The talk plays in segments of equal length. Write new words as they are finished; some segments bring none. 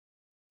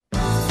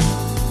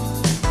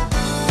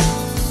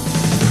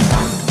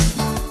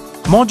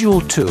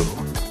Module 2.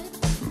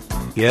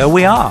 Here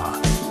we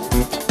are.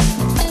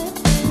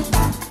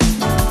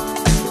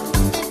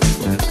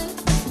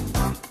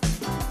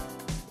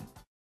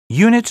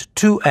 Unit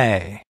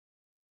 2A.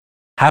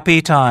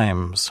 Happy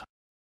Times.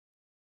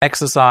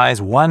 Exercise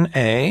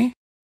 1A,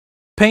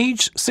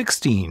 page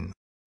 16.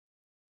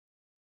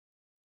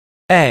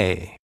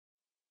 A.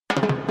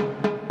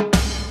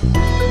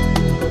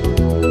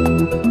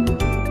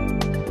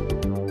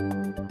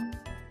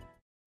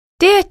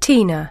 Dear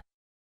Tina,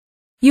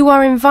 you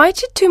are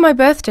invited to my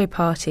birthday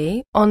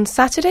party on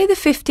Saturday the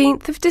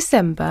 15th of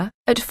December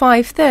at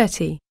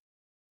 5:30.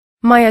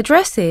 My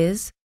address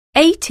is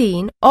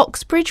 18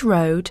 Oxbridge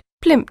Road,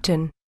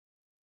 Plympton.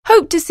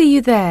 Hope to see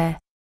you there.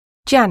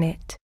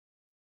 Janet.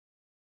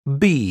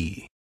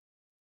 B.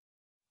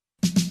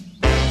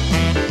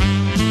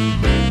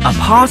 A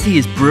party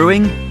is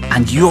brewing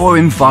and you're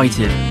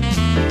invited.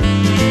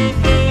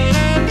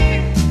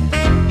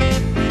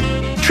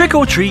 Trick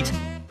or treat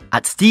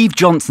at Steve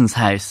Johnson's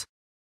house.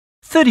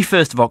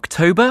 31st of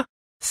October,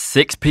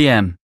 6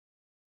 p.m.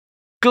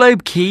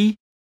 Globe Key,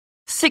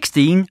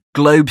 16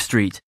 Globe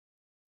Street,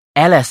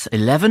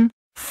 LS11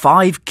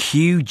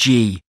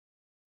 5QG.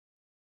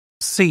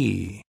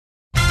 C.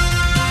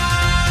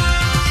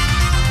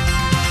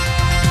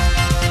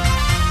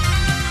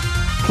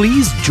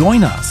 Please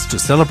join us to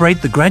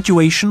celebrate the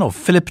graduation of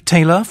Philip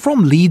Taylor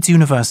from Leeds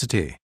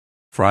University.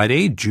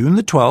 Friday, June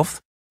the 12th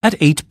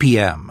at 8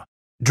 p.m.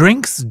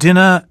 Drinks,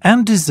 dinner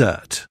and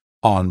dessert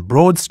on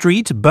Broad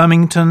Street,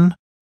 Birmingham,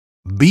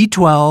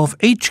 B12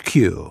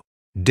 HQ.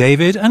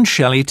 David and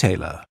Shelley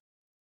Taylor.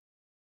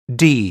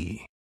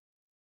 D.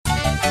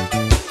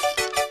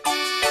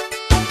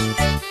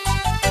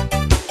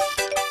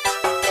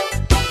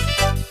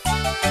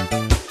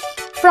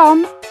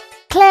 From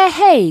Claire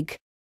Haig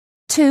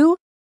to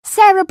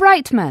Sarah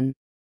Brightman.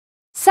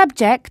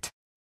 Subject,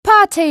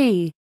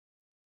 party.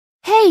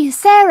 Hey,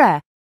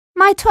 Sarah,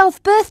 my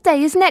 12th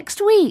birthday is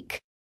next week.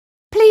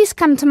 Please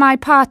come to my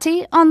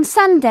party on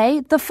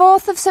Sunday, the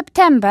 4th of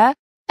September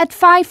at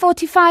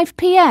 5:45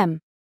 p.m.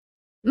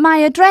 My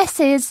address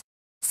is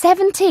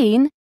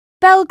 17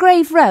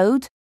 Belgrave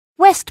Road,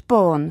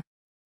 Westbourne.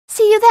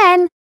 See you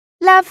then.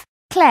 Love,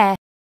 Claire.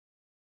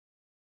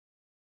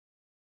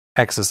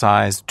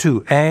 Exercise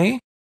 2A,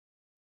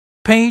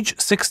 page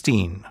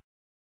 16.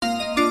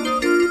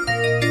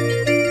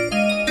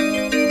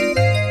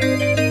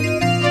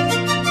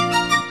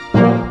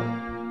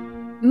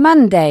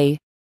 Monday,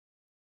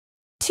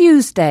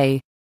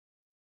 Tuesday,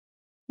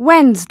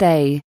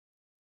 Wednesday,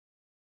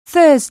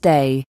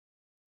 Thursday,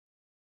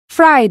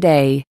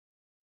 Friday,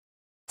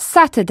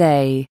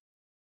 Saturday,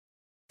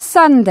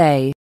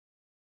 Sunday.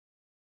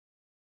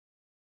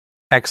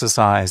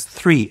 Exercise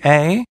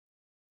 3A,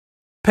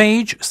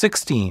 page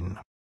 16.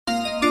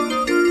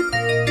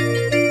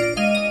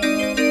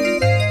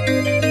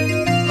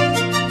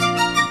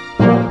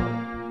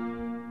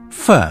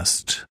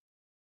 First,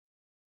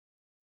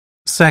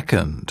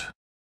 second,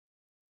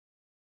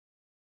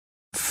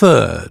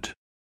 third,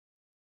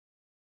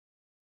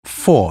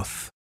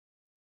 fourth,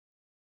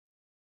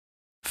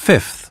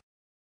 fifth,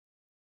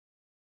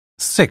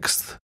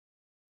 sixth,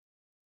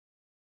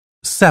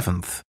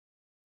 seventh,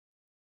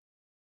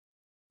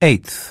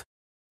 eighth,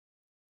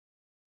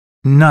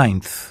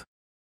 ninth,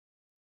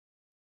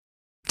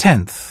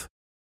 10th,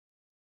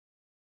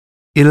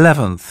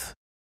 11th,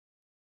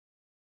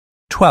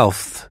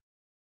 12th,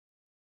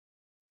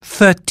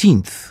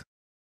 13th,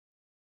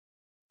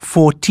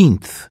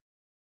 14th,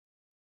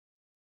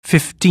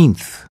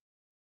 15th,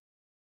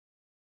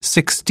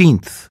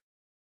 16th,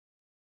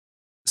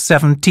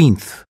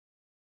 17th,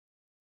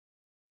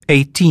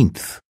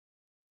 18th,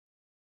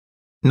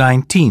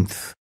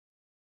 19th,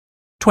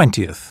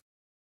 20th.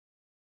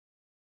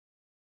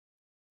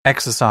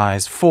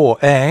 Exercise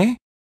 4A,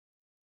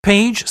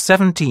 page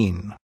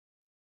 17.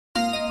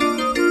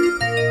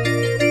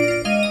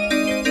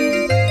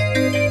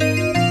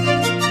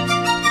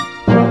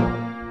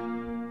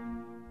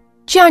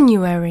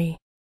 January,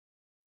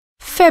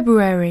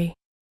 February,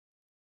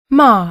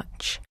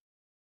 March,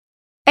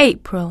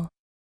 April,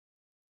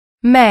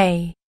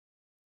 May,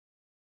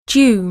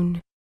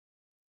 June,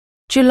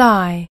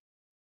 July,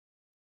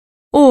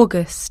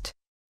 August,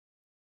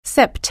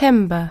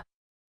 September,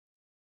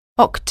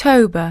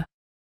 October,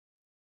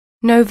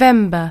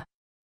 November,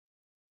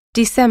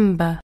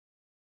 December.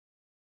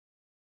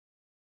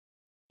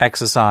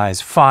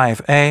 Exercise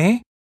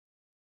 5A,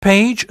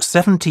 page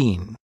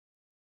 17.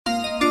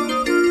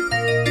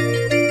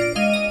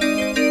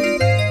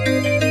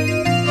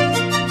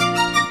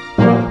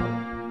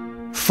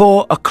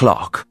 Four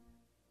o'clock.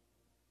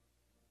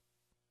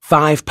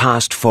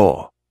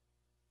 4:05.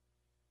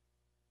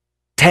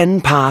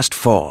 4:10.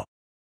 4:15.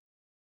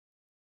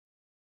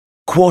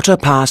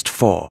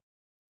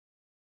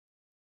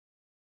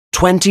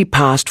 4:20.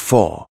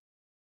 4:25.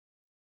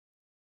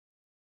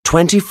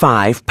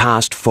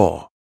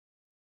 4:30.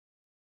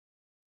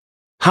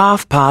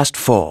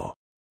 4:30.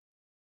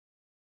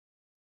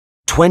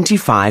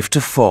 4:25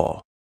 to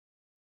 4.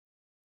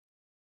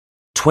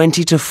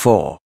 20 to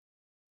 4.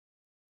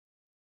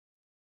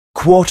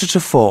 Quarter to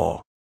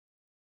 4.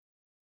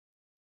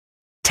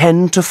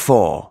 10 to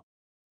 4.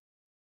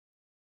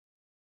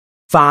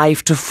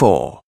 5 to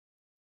 4.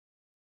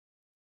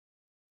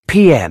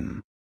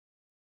 PM.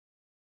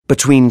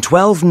 Between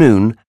 12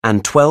 noon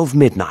and 12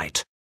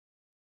 midnight.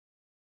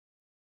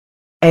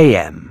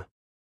 AM.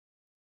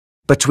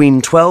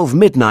 Between 12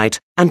 midnight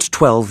and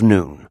 12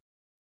 noon.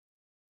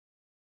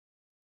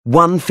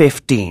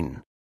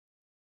 1:15.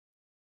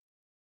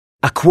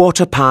 A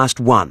quarter past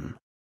 1.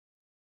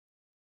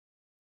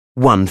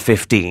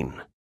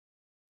 1:15.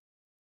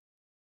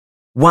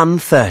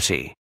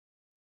 1:30.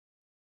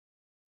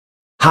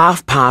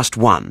 Half past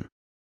 1.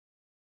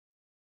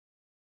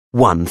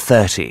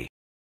 1:30.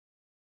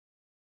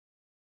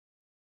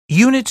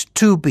 Unit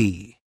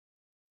 2B.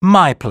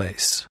 My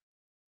Place.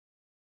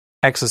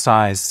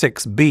 Exercise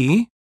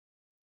 6B.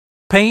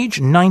 Page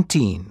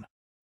 19.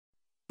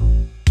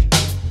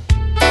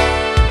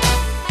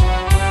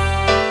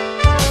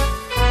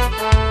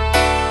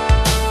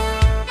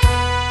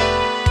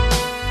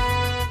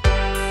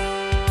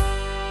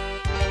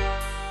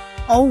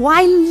 Oh,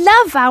 I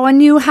love our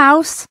new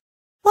house.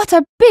 What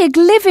a big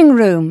living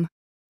room.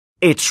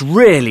 It's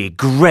really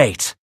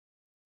great.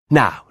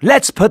 Now,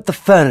 let's put the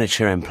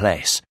furniture in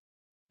place.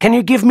 Can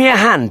you give me a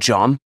hand,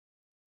 John?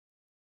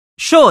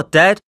 Sure,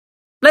 Dad.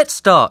 Let's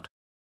start.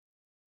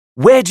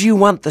 Where do you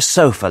want the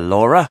sofa,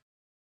 Laura?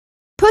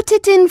 Put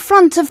it in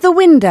front of the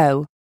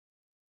window.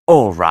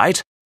 All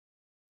right.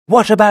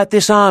 What about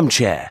this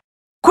armchair?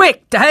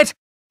 Quick, Dad!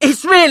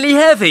 It's really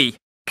heavy!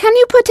 Can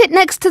you put it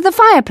next to the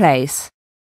fireplace?